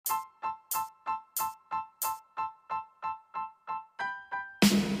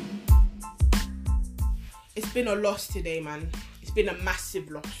been a loss today, man. It's been a massive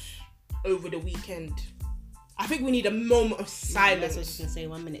loss over the weekend. I think we need a moment of silence. That's what I was going to say,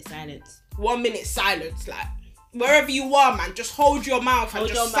 1 minute silence. 1 minute silence, like, wherever you are, man, just hold your mouth and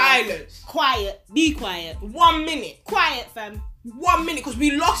just silence. Quiet. Be quiet. 1 minute. Quiet, fam. 1 minute, because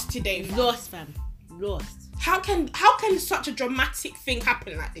we lost today, fam. Lost, fam. Lost. How can such a dramatic thing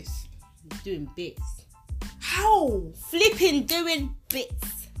happen like this? Doing bits. How? Flipping doing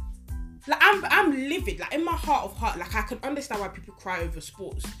bits. Like, I'm livid. Like, in my heart of heart, like, I can understand why people cry over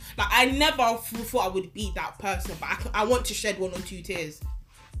sports. Like, I never thought I would be that person, but I want to shed 1 or 2 tears.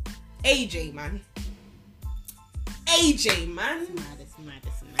 AJ, man. AJ, man. It's mad.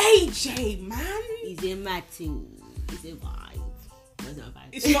 AJ, man. He's a mad thing. He's a vibe. No, it's not a vibe.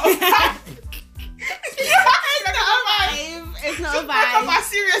 It's not a vibe. It's not a vibe. Am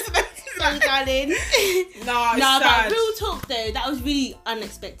serious? Darling. No, but real talk though, that was really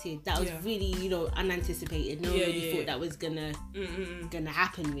unexpected. That was really, unanticipated. No one really thought that was gonna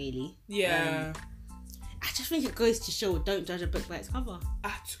happen, really. Yeah. I just think it goes to show, don't judge a book by its cover.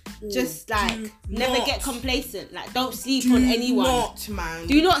 At all. Just never get complacent. Like, don't sleep on anyone. Man.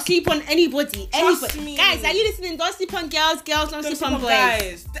 Do not sleep on anybody. Trust me. Guys, are you listening? Don't sleep on girls. Girls don't sleep on boys.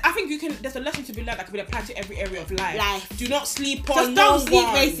 Guys. I think there's a lesson to be learned that can be applied to every area of life. Do not sleep on Just don't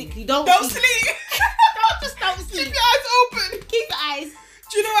sleep, basically. Don't sleep. Don't sleep. Keep your eyes open. Keep your eyes.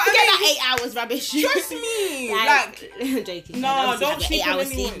 Do you know what I mean? Get that 8 hours rubbish. Trust me. I'm joking. No, don't sleep 8 hours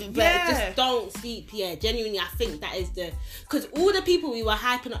on anyone. sleep. But just don't sleep. Yeah, genuinely, I think that is because all the people we were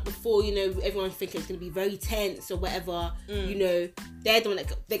hyping up before, everyone's thinking it's going to be very tense or whatever, they're the one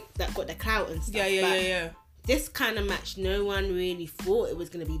that got the clout and stuff. Yeah. This kind of match, no one really thought it was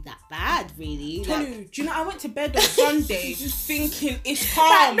going to be that bad, really. Do you know, I went to bed on Sunday thinking it's calm.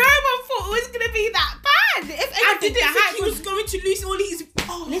 Like, no one thought it was going to be that bad. If anything, I didn't think he was going to lose all these...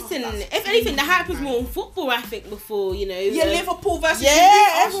 Listen, if anything, the hype was more on football, I think, before, Yeah, Liverpool versus...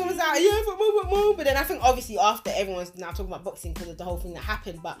 Yeah, everyone was like, football. But then I think, obviously, after everyone's now talking about boxing because of the whole thing that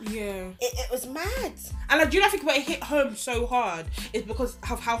happened, but it was mad. And do you know, I think why it hit home so hard is because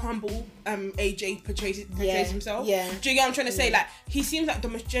of how humble AJ portrays himself. Yeah. Do you get what I'm trying to say? Like, he seems like the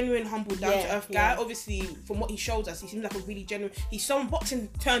most genuine, humble, down-to-earth guy. Obviously, from what he shows us, he seems like a really genuine... Boxing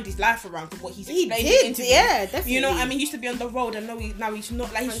turned his life around from what he's explained in the interview. Yeah, definitely. You know, I mean, he used to be on the road and now he's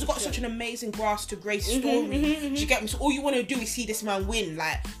not. Like, he's got such an amazing grass to grace story. Do you get me? So all you want to do is see this man win.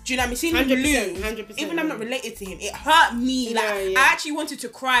 Like, do you know what I mean? Seeing him lose, 100%, even though I'm not related to him, it hurt me. Like, I actually wanted to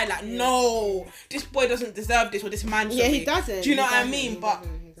cry. Like, no, this boy doesn't deserve this, or this man. Yeah, he doesn't. Do you know what I mean? But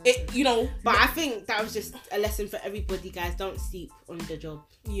But I think that was just a lesson for everybody, guys. Don't sleep on the job.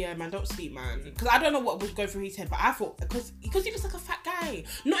 Yeah, man, don't sleep, man. Because I don't know what was going through his head, but I thought because he looks like a fat guy,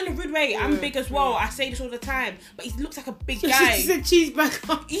 not in a rude way. I'm big as well. I say this all the time, but he looks like a big guy. He said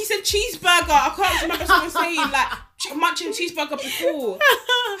cheeseburger. He said cheeseburger. I can't remember someone saying like munching cheeseburger before.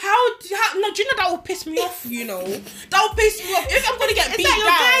 How? No, do you know that will piss me off? That will piss me off. If I'm gonna get beat down, your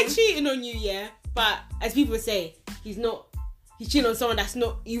guy cheating on you, yeah. But as people say, he's cheating on someone that's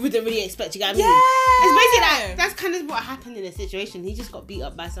not, you wouldn't really expect, you get what I mean? Yeah. It's basically that's kind of what happened in the situation. He just got beat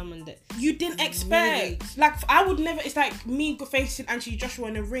up by someone that you didn't expect. Really? Like, I would never, it's like me facing Anthony Joshua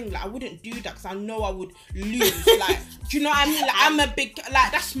in a ring. Like, I wouldn't do that because I know I would lose. Like, do you know what I mean? Like, I'm a big,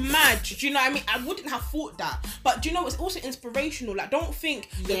 like, that's mad. Do you know what I mean? I wouldn't have thought that. But do you know, it's also inspirational. Like, don't think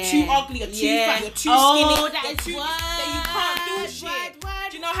you're too ugly, you're too fat, you're too skinny. That you can't do shit.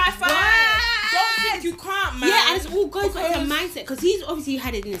 Do you know, high five? Don't think you can't, man. Yeah, and it's all goes back to mindset, because he's obviously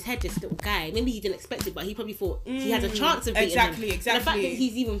had it in his head, this little guy. Maybe he didn't expect it, but he probably thought he had a chance of beating him. Exactly. And the fact that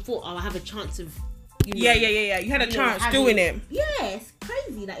he's even thought, I have a chance of... Yeah. You had a chance doing it. Yeah, it's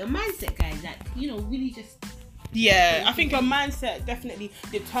crazy. Like, your mindset, guys. Like, really just... Yeah, I think your mindset definitely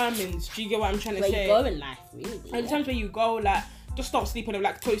determines, do you get what I'm trying to say? Where you go in life, really. And in terms where you go, like, just don't sleep on them,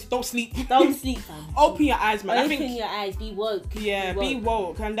 like, don't sleep. Don't sleep, fam. Open your eyes, man. Open your eyes, be woke. Yeah, be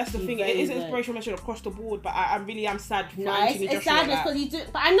woke. And that's the thing. It is an inspirational message across the board, but I really am sad for Anthony Joshua. It's sad because he's doing...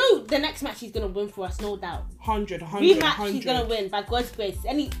 But I know the next match he's going to win for us, no doubt. 100. Rematch, he's going to win, by God's grace.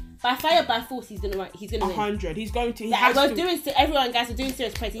 By fire, by force, he's gonna win. 100. He's going to. Everyone, guys, are doing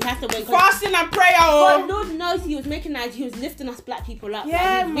serious praise. He has to win. Fasting and prayer. God, Lord knows he was making that. He was lifting us black people up.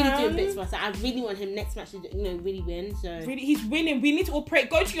 Yeah, he's really doing bits for us. I really want him next match to, really win. So really, he's winning. We need to all pray.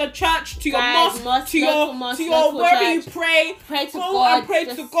 Go to your church, to your mosque, to your wherever you pray. Pray to God. Go and pray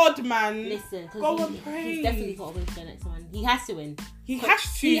to God, man. Listen, go and pray. He's definitely got to win for the next one. He has to win. He has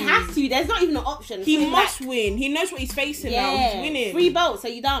to. He has to. There's not even an option. He must win. He knows what he's facing now. He's winning. 3 belts. Are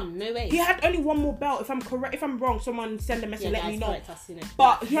you dumb? No way. He had only one more belt. If I'm correct, if I'm wrong, someone send a message and let me know. Us,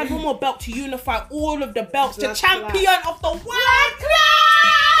 but he had one more belt to unify all of the belts. The champion of the world. Do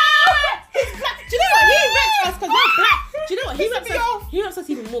you know what? He wrecked us because we're black. Do you know what? He wants us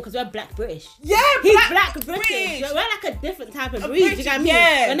even more because we're black British. Yeah, He's black British. We're like a different type of breed. Do you know what I mean?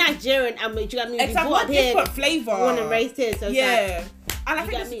 Yeah. We're Nigerian and we, do you know what I mean? Exactly, We brought up here, different flavour. born and raised here. So yeah. And I You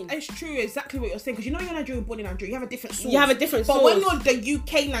think get what I mean? it's true exactly what you're saying because you know you're Nigerian born in Nigeria, you have a different source. You have a different But source. when you're the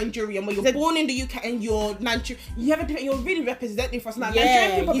UK Nigerian, where you're born in the UK and you're Nigerian, you have a different. You're really representing for us now. Yeah,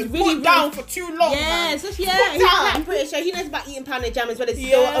 Nigerian people he's have been really put down for too long. man. So Put he's down. black British. So he knows about eating pounded jam as well as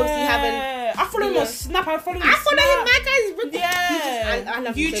still obviously having. I follow him on Snap. I follow him. I follow him. Snap. That guy's ridiculous. Yeah. I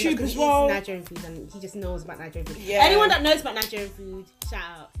love him so YouTube much 'cause as he well. eats Nigerian food and he just knows about Nigerian food. Yeah. Anyone that knows about Nigerian food, shout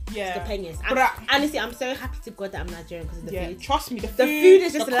out. Yeah. It's the Peñas. But Honestly, I'm so happy to God that I'm Nigerian because of the food. Trust me, the food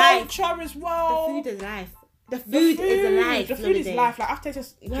is just the life. culture as well. The food is life. The food is the life. The food is nowadays. life. Like after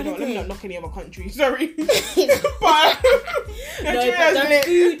just, you know, let me Nowadays. not knock any other country. Sorry, but No, Nigeria but is the lit.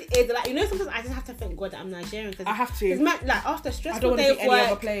 food is like, you know, sometimes I just have to thank God that I'm Nigerian because I have to. like after a I stressful don't want day to of be any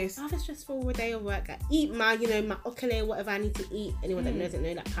other work, place. after a stressful day of work, I eat my, you know, my okele, whatever I need to eat. Anyone that doesn't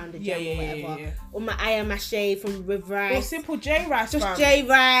know, like pounded jam or whatever, or my ayam mache from with Or rice, simple J rice, just fam. J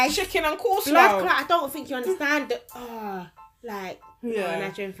rice, chicken and blood coleslaw. clot. I don't think you understand that. Like, Yeah.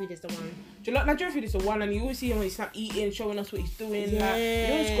 Nigerian food is the one. Do you like Nigerian food is the one, and you always see him when he's not eating, showing us what he's doing. Yeah. Like,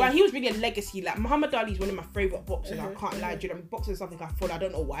 he always grind. He was really a legacy. Like Muhammad Ali is one of my favorite boxers. I can't lie. Do you know, boxing is something I follow. I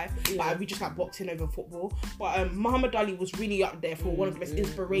don't know why, but we just like boxing over football. But Muhammad Ali was really up there for one of the most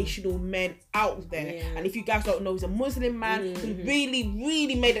inspirational men out there. Yeah. And if you guys don't know, he's a Muslim man who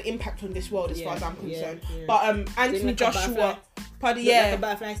really made an impact on this world as far as I'm concerned. Yeah. But Anthony like a Joshua. butterfly. Pardon, Like yeah. a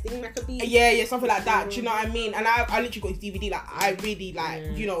butterfly sting like a bee. Yeah, something like that. Do you know what I mean? And I literally got his DVD. Like, I really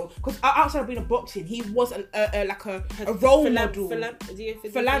like, you know, because outside of being a boxing, he was a role model,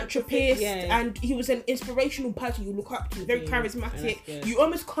 philanthropist, and he was an inspirational person you look up to. Very charismatic. You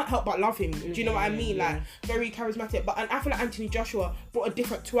almost can't help but love him. Do you know what I mean? Like, very charismatic. But I feel like Anthony Joshua brought a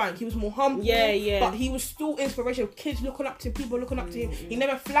different twang. He was more humble. But he was still inspirational. Kids looking up to him, people looking up to him. He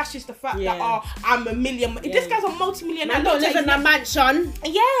never flashes the fact that I'm a million. This guy's a multi-millionaire. I don't live in a mansion.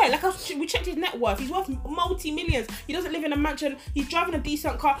 Yeah, like we checked his net worth. He's worth multi-millions. He doesn't live in a mansion. He's driving a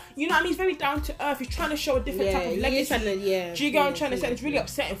decent car. You know what I mean? He's very down to earth. He's trying to show a different type of legacy. Do you get what I'm trying to say? It's really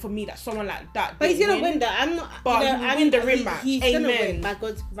upsetting for me that someone like that. But he's gonna win that. I'm not. But you know, he'll win the ring match. He's Amen. gonna win by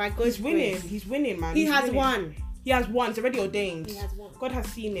God's He's winning. grace. He's winning, man. He He's has winning. won. He has won. It's already ordained. He has won. God has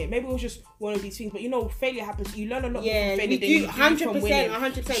seen it. Maybe it was just one of these things. But you know, failure happens. You learn a lot Yeah, from failure. you than you do do 100%. from winning.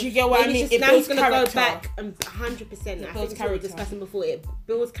 100%. Do you get what I mean? Just, It now he's builds gonna character. go back and 100%. I think that's what we were discussing before. It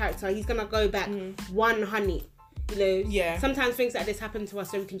builds character. He's gonna go back 100. You know, sometimes things like this happen to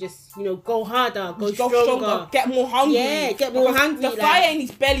us, so we can just, you know, go harder, go stronger, get more hungry. Yeah, get more hungry. The fire in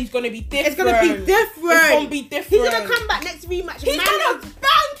his belly is gonna be different. It's gonna be different. It's gonna be different. He's gonna come back next rematch. He's gonna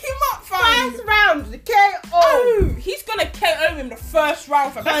bang him up, fam. First round, the KO. Oh, he's gonna KO him the first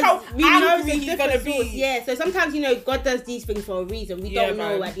round, fam. That's how angry he's gonna be. Yeah, so sometimes, you know, God does these things for a reason. We don't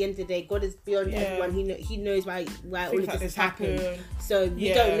know at the end of the day. God is beyond everyone. He knows why all of this has happened. So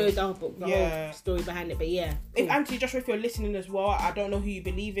we don't know the whole story behind it. But yeah. If Anthony Joshua, if you're listening as well, I don't know who you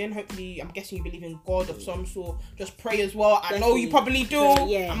believe in. Hopefully, I'm guessing you believe in God of some sort. Just pray as well. I know you probably do.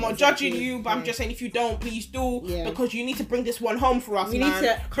 I'm not judging you, but I'm just saying if you don't, please do, because you need to bring this one home for us, man. Need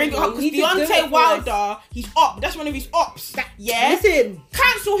to bring it up because Deontay Wilder, he's up. That's one of his ops. Listen,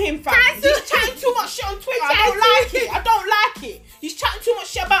 cancel him, fam. He's chatting too much shit on Twitter. I don't like it. He's chatting too much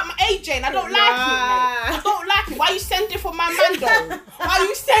shit about my AJ, and I don't like it, man. I don't like it. Why you sending for my man though? Why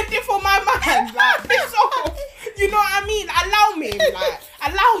you sending for my man? Like, piss off. You know what I mean? Allow him, like,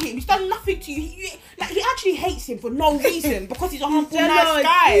 allow him. He's done nothing to you. He actually hates him for no reason because he's a humble, nice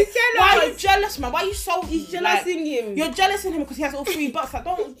guy. Why are you jealous, man? Why are you so? He's jealous in him. You're jealous in him because he has all 3 bucks. Like,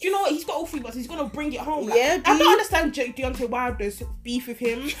 don't you know what? He's got all 3 bucks. He's gonna bring it home. Like, I don't understand Deontay Wilder's beef with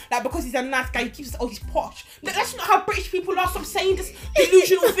him. Like, because he's a nice guy, he keeps he's posh. That's not how British people are. Stop saying this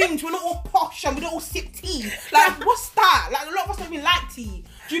delusional things. We're not all posh and we don't all sip tea. Like, what's that? Like, a lot of us don't even like tea.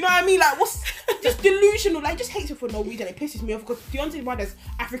 Do you know what I mean? Like, what's just delusional? Like, just hates him for no reason. It pisses me off because Deontay Wilder's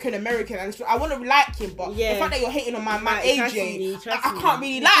African American, and so I want to like him, but the fact that you're hating on my man AJ, I can't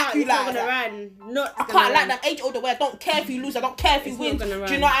really like you like that. I can't like that AJ all the way. I don't care if you lose. I don't care if you win. Do you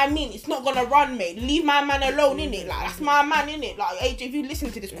know what I mean? It's not gonna run, mate. Leave my man alone, innit? Like, that's my man, innit? Like, AJ, if you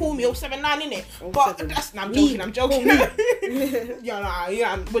listen to this, call me 079, innit? But that's I'm joking.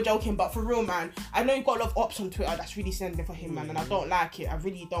 We're joking, but for real, man, I know you've got a lot of ops on Twitter that's really sending for him, man, and I don't like it. I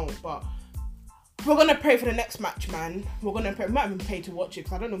really don't, but We're gonna pray for the next match, man. We're gonna pray. We might even pay to watch it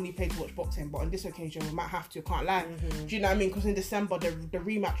because I don't normally pay to watch boxing, but on this occasion we might have to. Can't lie. Do you know what I mean? Because in December the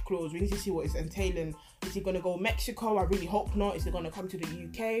rematch clause, we need to see what it's entailing. Is he gonna go Mexico? I really hope not. Is he gonna come to the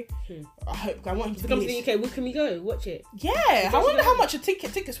UK? I hope. I want him to come to the UK. Where can we go? Watch it. Yeah, I wonder how much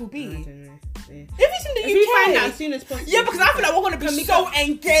tickets will be. I don't know. Yeah. If it's in the UK, we find out as soon as possible. Yeah, because I feel like we're gonna be so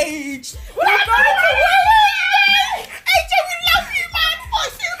engaged. AJ, we love you, man.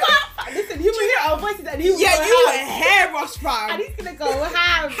 Listen, he will hear our voices and he will you will hear us, fam. And he's gonna go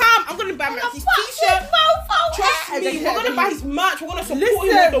ham. I'm gonna buy his t-shirt. Trust me, we're gonna buy his merch. We're gonna support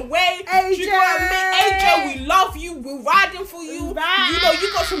him all the way. AJ, you know what I mean? AJ, we love you. We're riding for you. You know,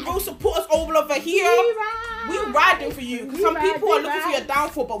 you got some real supporters all over here. We riding for you. Some people are looking for your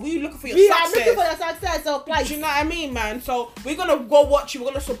downfall, but we looking for your success. We are looking for your success. So, do you know what I mean, man? So we're gonna go watch you.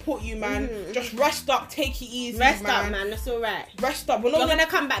 We're gonna support you, man. Just rest up, take it easy, rest up, man. That's all right. Rest up. We're gonna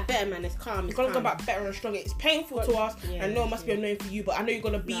come back better, man. It's calm. We're gonna come back better and stronger. It's painful to us. I know it must be annoying for you, but I know you're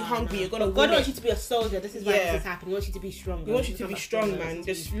gonna be hungry. You're gonna. God wants you to be a soldier. This is why this is happening. He wants you to be strong. He wants you to be strong, man.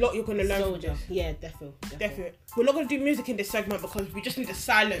 There's a lot you're gonna learn. Soldier. Yeah, definitely. We're not gonna do music in this segment because we just need the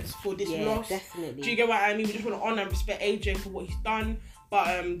silence for this loss. Definitely. Do you get what I mean? We just want to honor and respect AJ for what he's done.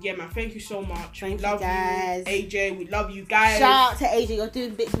 But yeah, man, thank you so much. We love you guys. You, AJ. We love you guys. Shout out to AJ. You're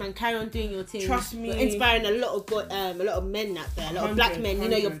doing bits, man. Carry on doing your thing. Trust me. You're inspiring a lot of men out there. A lot of black men.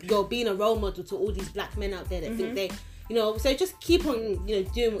 100. You know, you're being a role model to all these black men out there that think they. You know, so just keep on,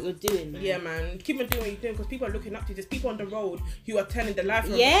 doing what you're doing, man. Yeah, man. Keep on doing what you're doing because people are looking up to you. There's people on the road who are telling the life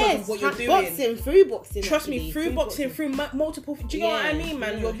because of what you're doing. Through boxing. Trust me, through boxing, through multiple. Do you know what I mean,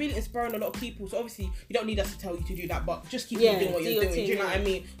 man? You're really inspiring a lot of people. So obviously, you don't need us to tell you to do that, but just keep on doing what you're doing. Do you know what I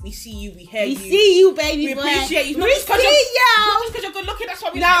mean? We see you, we hear you. We see you, baby. We appreciate you. Not just because you're good looking. That's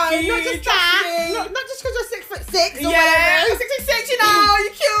why we like you. Not just that. Not just because you're 6'6". Yeah, 6'6". You know,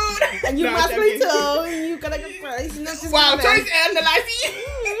 you're cute. And you must be tall. And you got a good price. Wow, trying to analyze you.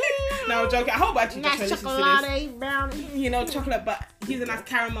 No, I'm joking. I hope actually nice just listen to this. Brownie. You know, chocolate, but he's a nice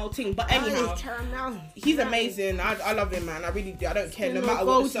caramel thing. But anyhow, he's amazing. I love him, man. I really do. I don't care no matter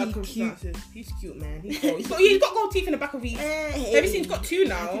what the circumstances. He's cute, man. He's got gold teeth in the back of his. Have you seen? He's got two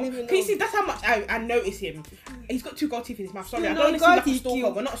now. Can you see? That's how much I notice him. He's got two gold teeth in his mouth. Sorry, I don't want to seem like a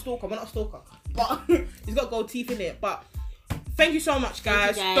stalker. We're not a stalker. But he's got gold teeth in it. But thank you so much,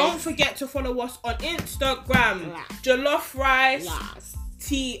 guys. Don't forget to follow us on Instagram. Jollof Rice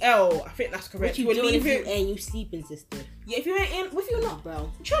TL. I think that's correct. What you doing if you ain't sleeping, sister? Yeah, if you ain't in, if you're not,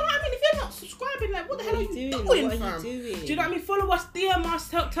 bro. Do you know what I mean? If you're not subscribing, like, what the hell are you doing, fam? Do you know what I mean? Follow us, DM us,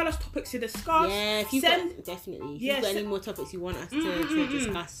 tell us topics to discuss. Yeah, if you've got any more topics you want us to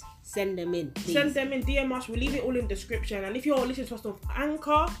discuss, send them in, please. Send them in, DM us. We'll leave it all in the description. And if you're listening to us on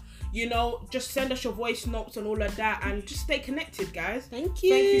Anchor, just send us your voice notes and all of that, and just stay connected, guys. Thank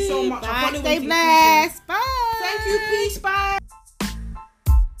you. Thank you so much. Bye. Stay blessed. Bye. Thank you. Peace. Bye.